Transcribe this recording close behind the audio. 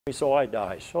so I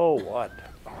die. So what?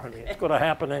 I mean, it's going to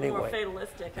happen anyway. More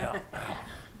fatalistic. Yeah.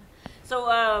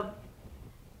 So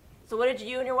what did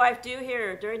you and your wife do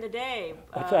here during the day?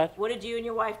 What's that? What did you and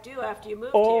your wife do after you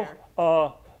moved here?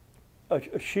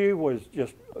 She was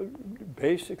just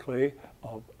basically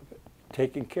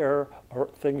taking care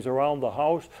of things around the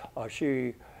house.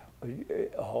 She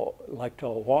liked to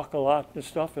walk a lot and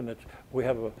stuff, and we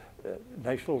have a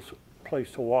nice little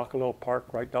place to walk, a little park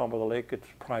right down by the lake. It's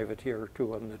private here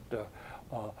too, and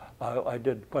I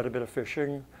did quite a bit of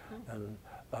fishing, and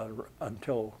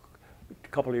until a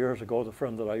couple of years ago, the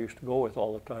friend that I used to go with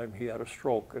all the time, he had a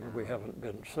stroke, and we haven't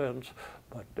been since.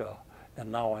 But and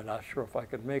now I'm not sure if I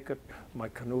can make it. My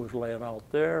canoe's laying out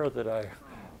there that I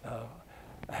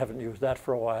haven't used that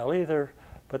for a while either.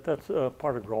 But that's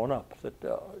part of growing up. That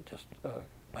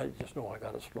I just know I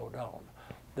got to slow down.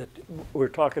 That we're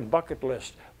talking bucket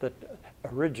list. That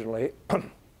originally,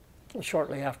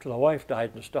 shortly after the wife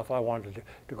died and stuff, I wanted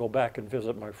to go back and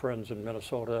visit my friends in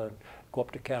Minnesota and go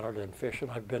up to Canada and fish.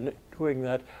 And I've been doing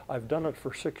that. I've done it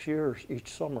for 6 years each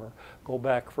summer. Go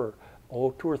back for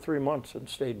 2 or 3 months and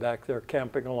stayed back there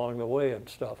camping along the way and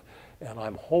stuff. And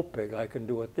I'm hoping I can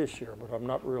do it this year, but I'm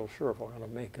not real sure if I'm going to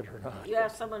make it or not. You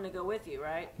have someone to go with you,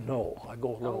 right? No, I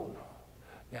go alone. Oh.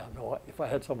 Yeah, no, if I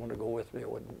had someone to go with me, it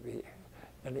wouldn't be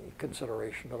any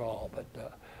consideration at all. But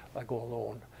I go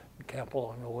alone and camp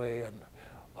along the way, and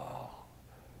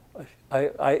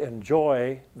I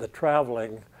enjoy the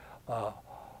traveling. I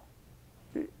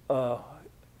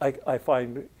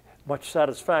find much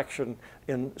satisfaction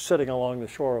in sitting along the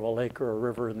shore of a lake or a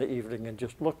river in the evening and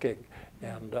just looking.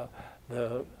 And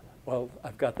well,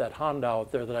 I've got that Honda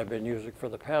out there that I've been using for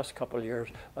the past couple of years.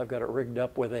 I've got it rigged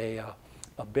up with a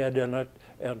bed in it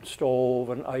and stove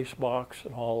and ice box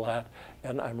and all that.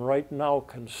 And I'm right now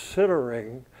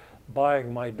considering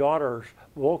buying my daughter's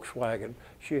Volkswagen.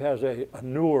 She has a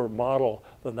newer model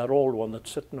than that old one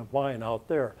that's sitting of mine out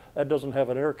there. That doesn't have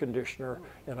an air conditioner,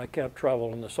 and I can't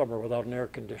travel in the summer without an air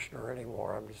conditioner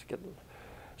anymore. I'm just kidding.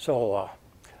 So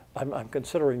I'm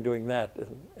considering doing that,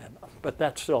 but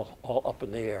that's still all up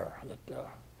in the air.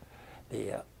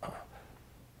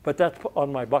 But that's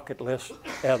on my bucket list,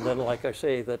 and then, like I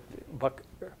say, that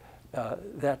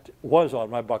was on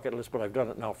my bucket list, but I've done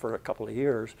it now for a couple of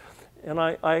years. And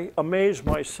I amaze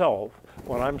myself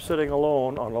when I'm sitting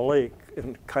alone on a lake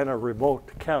in kind of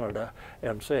remote Canada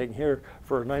and saying, here,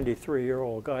 for a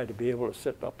 93-year-old guy to be able to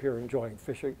sit up here enjoying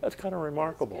fishing, that's kind of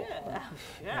remarkable. That's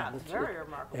good. Yeah, it's very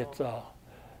remarkable.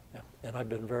 And I've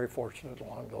been very fortunate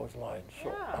along those lines. So,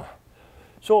 yeah.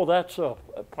 So that's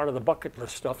part of the bucket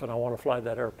list stuff, and I want to fly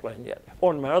that airplane yet.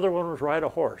 Oh, and my other one was ride a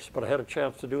horse, but I had a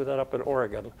chance to do that up in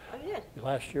Oregon. Oh, you did?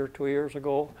 Last year, 2 years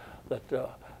ago. That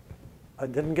I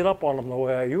didn't get up on them the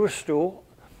way I used to,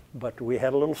 but we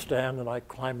had a little stand, and I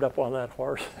climbed up on that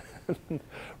horse and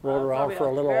rode around for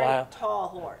a little while. Very tall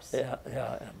horse. Yeah,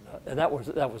 yeah, and that was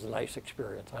a nice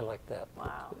experience. I liked that.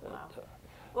 Wow, wow.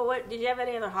 Well, did you have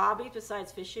any other hobbies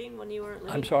besides fishing when you were living?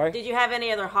 I'm sorry? Did you have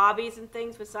any other hobbies and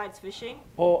things besides fishing?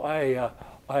 Oh, I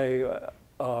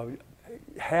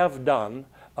have done.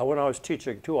 When I was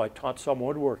teaching too, I taught some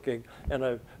woodworking, and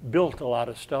I built a lot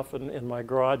of stuff in my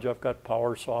garage. I've got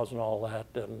power saws and all that,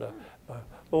 and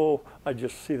I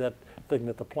just see that thing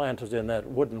that the plant is in, that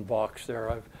wooden box there.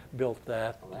 I've built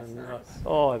that. Oh, that's nice.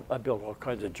 I built all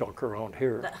kinds of junk around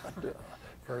here,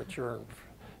 furniture and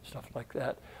stuff like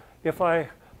that. If I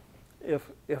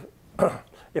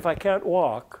can't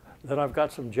walk, then I've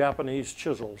got some Japanese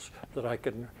chisels that I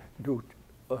can do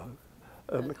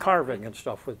carving and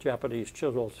stuff with Japanese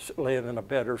chisels, laying in a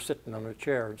bed or sitting on a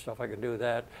chair and stuff. I can do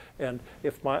that. And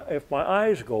if my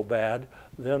eyes go bad,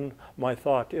 then my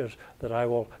thought is that I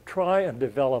will try and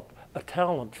develop a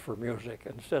talent for music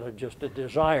instead of just a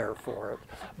desire for it.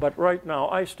 But right now,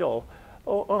 I still,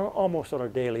 almost on a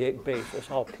daily basis,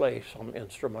 I'll play some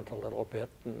instrument a little bit.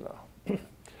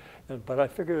 But I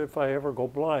figured if I ever go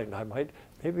blind, I might,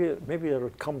 maybe it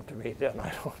would come to me then.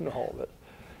 I don't know. But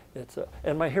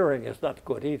and my hearing is not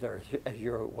good either, as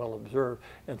you're well observed.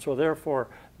 And so therefore,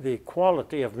 the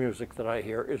quality of music that I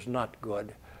hear is not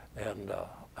good. And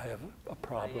I have a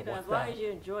problem with that. As long as you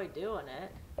enjoy doing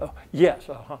it. Yes,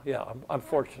 yeah, I'm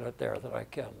fortunate there that I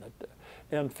can.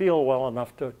 And feel well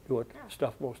enough to do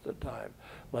stuff most of the time.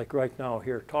 Like right now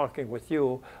here talking with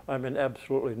you, I'm in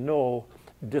absolutely no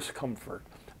discomfort.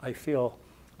 I feel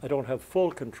I don't have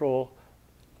full control.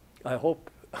 I hope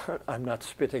I'm not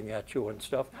spitting at you and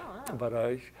stuff, but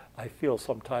I feel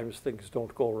sometimes things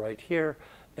don't go right here,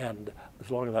 and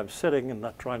as long as I'm sitting and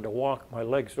not trying to walk, my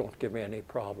legs don't give me any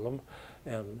problem.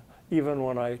 And even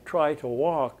when I try to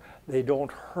walk, they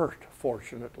don't hurt,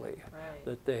 fortunately. Right.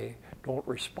 That they don't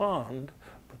respond,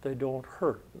 but but they don't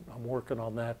hurt. I'm working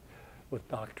on that with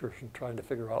doctors and trying to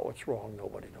figure out what's wrong.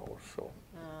 Nobody knows, so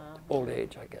old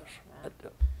age, I guess. But,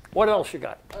 what else you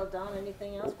got? Well, Don,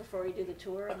 anything else before we do the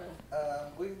tour? And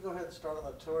we can go ahead and start on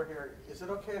the tour here. Is it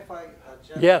okay if I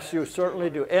Yes, you certainly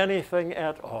do. Anything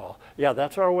at all. Yeah,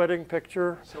 that's our wedding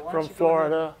picture from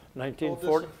Florida, 1940.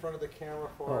 Hold this in front of the camera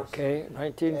for us. Okay,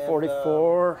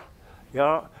 1944.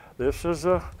 Yeah, this is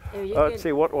a, let's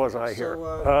see, what was I here?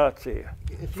 Let's see,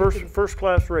 first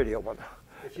class radio one.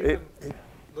 If you can,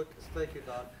 look, thank you,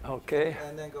 Don. Okay.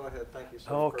 And then go ahead, thank you, sir.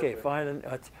 Okay, fine, and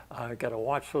I got to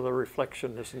watch so the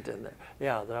reflection isn't in there.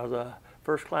 Yeah, that was a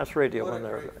first class radio one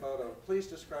there. What a great photo. Please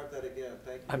describe that again,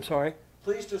 thank you. I'm sorry?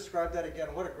 Please describe that again,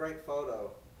 what a great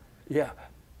photo. Yeah.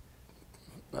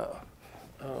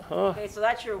 Okay, so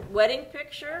that's your wedding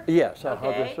picture? Yes,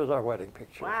 Okay. this is our wedding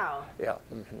picture. Wow. Yeah.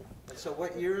 And so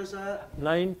what year is that?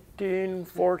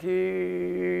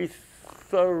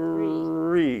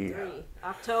 1943.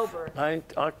 October.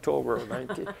 October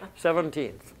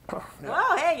 17th.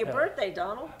 Oh, hey, your birthday,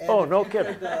 Donald. And Oh, if no you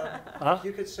kidding. Could, if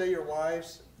you could say your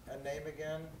wife's name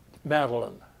again?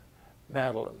 Madeline.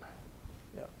 Madeline.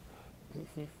 Yeah.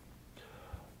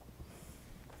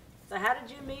 So how did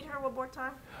you meet her one more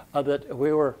time? That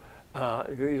we were,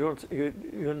 you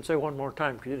didn't say one more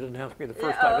time because you didn't ask me the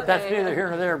first Yeah, time. oh, But that's okay. neither here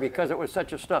nor there because it was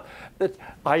such a stuff that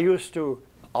I used to,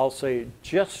 I'll say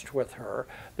just with her,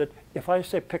 that if I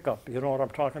say pickup, you know what I'm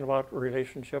talking about,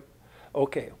 relationship?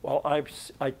 Okay, well,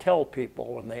 I tell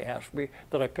people when they ask me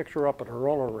that I picked her up at a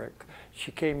roller rink.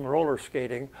 She came roller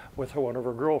skating with one of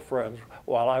her girlfriends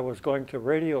while I was going to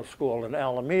radio school in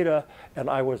Alameda, and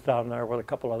I was down there with a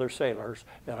couple other sailors,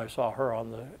 and I saw her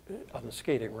on the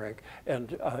skating rink.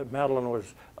 And Madeline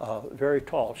was very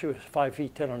tall. She was 5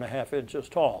 feet 10.5 inches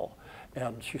tall,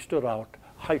 and she stood out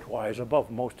height-wise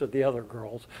above most of the other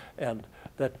girls, and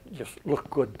that just looked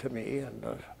good to me.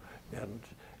 And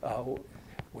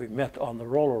we met on the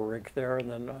roller rink there, and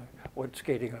then went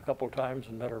skating a couple times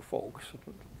and met her folks.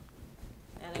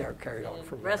 And Carried on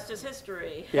from the rest is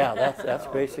history. Yeah, that's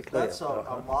basically That's it.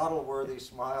 a model-worthy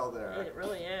smile there. It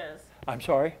really is. I'm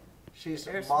sorry? She's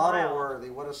Her smile. model-worthy.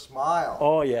 What a smile.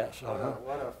 Oh, yes. What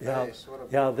a Yeah, face. What a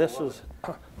yeah. beautiful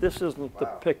This isn't the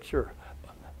Wow. picture.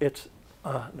 It's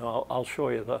no. I'll show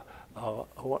you the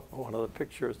one of the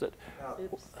pictures that. Now,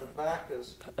 Oops. the back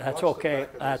is. That's watch the okay.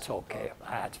 back of That's this. okay.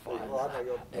 That's fine. Well, I know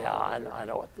you'll- Yeah, I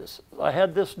know what this is. I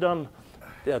had this done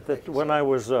when I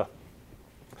was in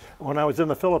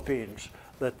the Philippines.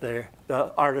 That the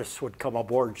artists would come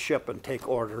aboard ship and take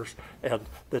orders, and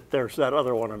that there's that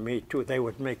other one of me too. They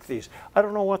would make these. I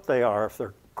don't know what they are, if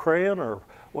they're crayon or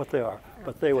what they are,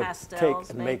 but they would Pastels,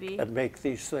 take maybe. make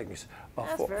these things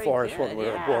That's very for us when good, we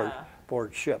were yeah.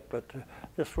 aboard ship. But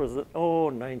this was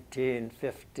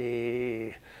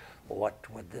 1950. What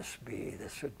would this be?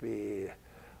 This would be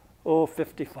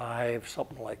 55,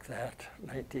 something like that.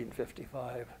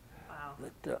 1955. Wow.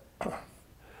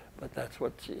 But that's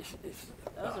what she's.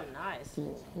 Those are nice.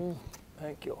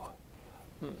 Thank you.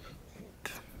 And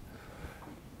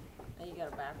you got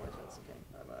it backwards. That's okay.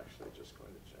 I'm actually just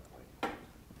going to gently.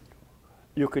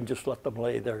 You can just let them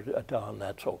lay there, Don.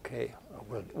 That's okay.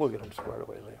 We'll get them squared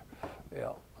away later.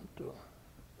 Yeah.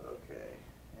 Okay,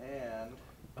 and.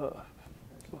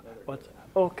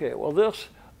 Okay. Well, this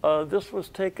was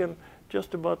taken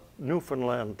just about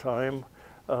Newfoundland time.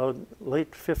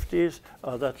 Late 50s.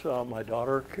 That's my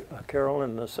daughter, Carol,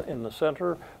 in the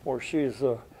center, where she's,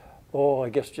 I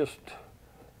guess just.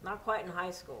 Not quite in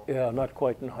high school. Yeah, not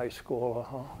quite in high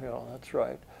school. Yeah, that's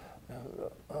right.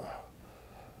 And,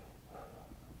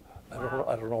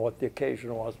 I don't know what the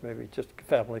occasion was. Maybe just a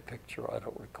family picture. I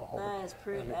don't recall. That is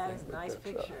pretty. That is a nice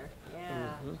picture.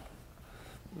 Yeah.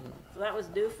 So that was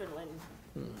Newfoundland.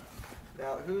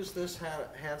 Now, who's this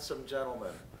handsome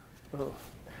gentleman?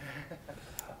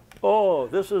 Oh,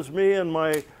 this is me in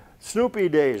my Snoopy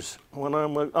days when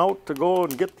I'm out to go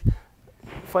and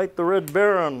fight the Red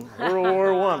Baron, World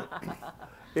War I.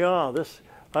 Yeah, this,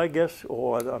 I guess,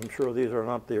 I'm sure these are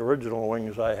not the original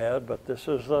wings I had, but this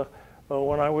is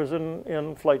when I was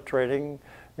in flight training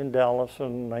in Dallas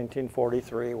in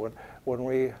 1943 when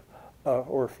we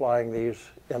were flying these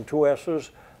M2Ss.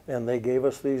 And they gave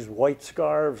us these white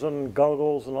scarves and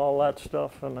goggles and all that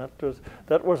stuff, and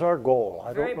that was our goal.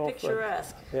 I Very don't know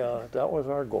picturesque. that was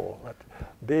our goal. That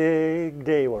big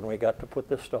day when we got to put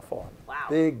this stuff on. Wow.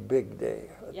 Big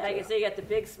day. Yeah, I can see you got the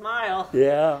big smile.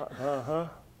 Yeah.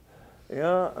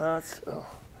 Yeah, that's. Got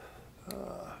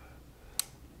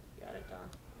it, Don.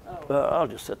 I'll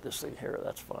just set this thing here.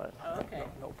 That's fine. Oh, okay.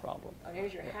 No problem. Oh,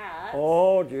 here's your hat.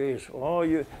 Oh, geez. Oh,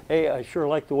 hey, I sure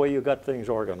like the way you got things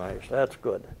organized. That's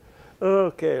good.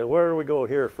 Okay, where do we go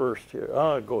here first? Here,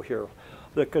 I'll go here,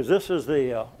 because this is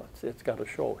the. It's got a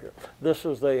show here. This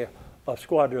is the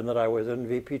squadron that I was in,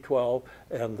 VP-12,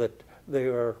 and that they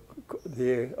are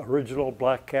the original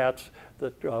Black Cats.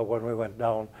 That when we went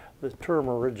down, the term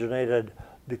originated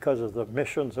because of the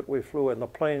missions that we flew, and the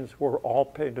planes were all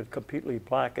painted completely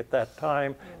black at that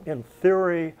time. In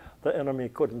theory, the enemy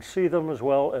couldn't see them as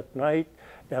well at night,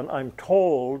 and I'm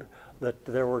told that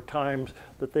there were times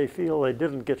that they feel they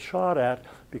didn't get shot at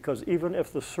because even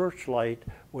if the searchlight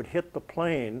would hit the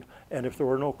plane, and if there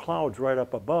were no clouds right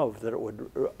up above, that it would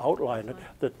outline it,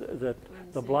 that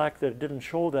the black, that it didn't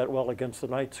show that well against the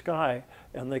night sky,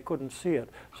 and they couldn't see it.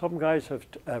 Some guys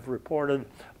have reported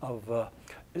of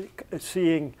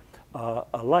seeing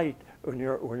a light when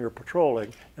you're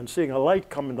patrolling, and seeing a light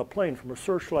come in the plane from a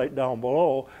searchlight down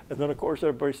below, and then of course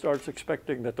everybody starts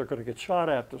expecting that they're going to get shot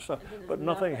at and stuff, but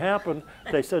nothing happened.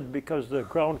 They said because the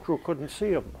ground crew couldn't see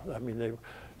them. I mean,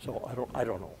 so I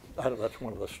don't know. That's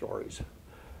one of the stories.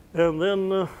 And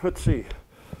then let's see.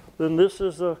 Then this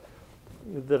is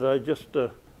that I just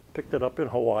picked it up in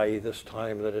Hawaii this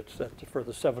time. That's for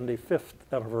the 75th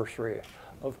anniversary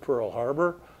of Pearl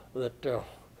Harbor. That.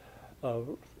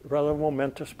 Rather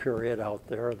momentous period out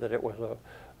there, that it was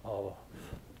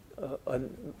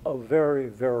a very,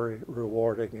 very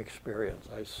rewarding experience.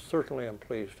 I certainly am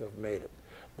pleased to have made it.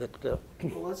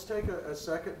 Well, let's take a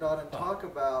second, Don, and talk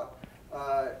about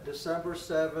December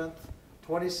 7th,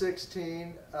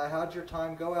 2016. How'd your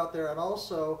time go out there? And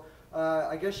also,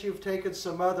 I guess you've taken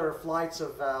some other flights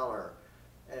of valor.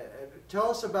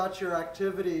 Tell us about your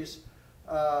activities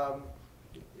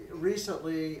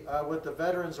recently with the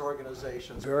veterans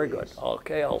organizations. Very please. good.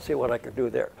 Okay, I'll see what I can do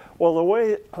there. Well, the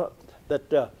way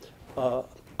that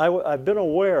I've been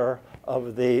aware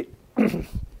of the,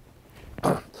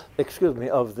 excuse me,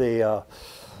 of the,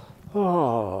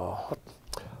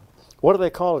 what do they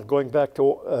call it, going back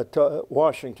to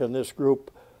Washington, this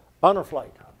group, honor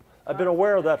flight. I've been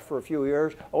aware of that for a few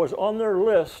years. I was on their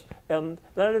list, and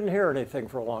I didn't hear anything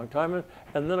for a long time.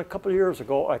 And then a couple of years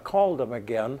ago, I called them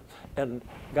again and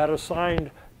got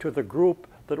assigned to the group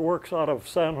that works out of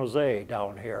San Jose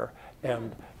down here.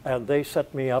 And they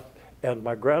set me up, and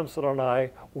my grandson and I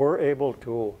were able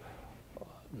to,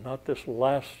 not this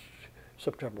last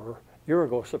September, year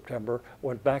ago September,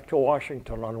 went back to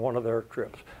Washington on one of their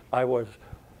trips. I was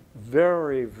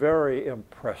very, very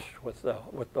impressed with the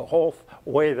whole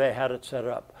way they had it set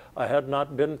up. I had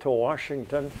not been to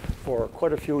Washington for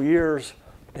quite a few years,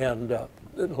 and a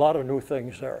lot of new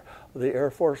things there. The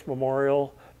Air Force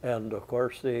Memorial, and of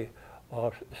course the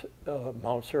Mount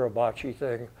Suribachi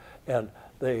thing, and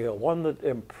the one that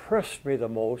impressed me the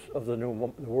most of the new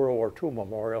World War II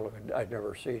Memorial, I'd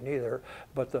never seen either,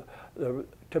 but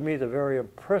to me the very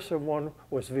impressive one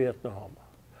was Vietnam.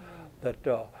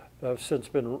 That I've since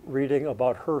been reading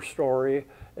about her story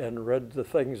and read the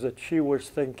things that she was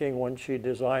thinking when she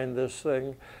designed this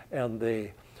thing, and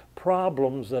the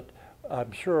problems that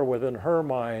I'm sure within her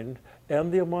mind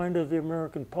and the mind of the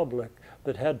American public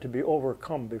that had to be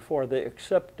overcome before they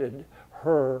accepted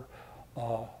her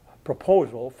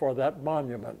proposal for that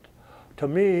monument. To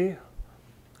me,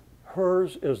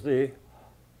 hers is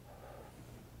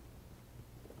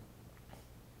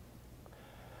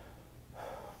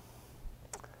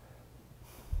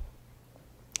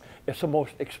it's the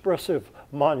most expressive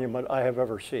monument I have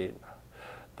ever seen.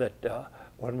 That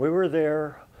when we were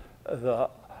there, the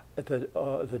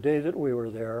day that we were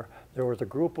there was a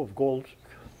group of Gold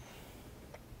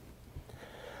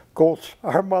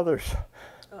Star mothers.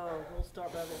 Oh, Gold Star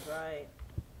Brothers, right.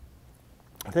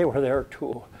 They were there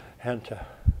too, and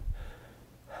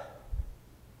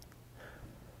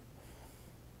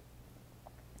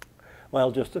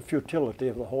well, just the futility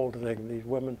of the whole thing. These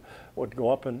women would go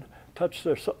up and touch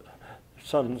their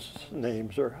sons'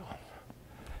 names, or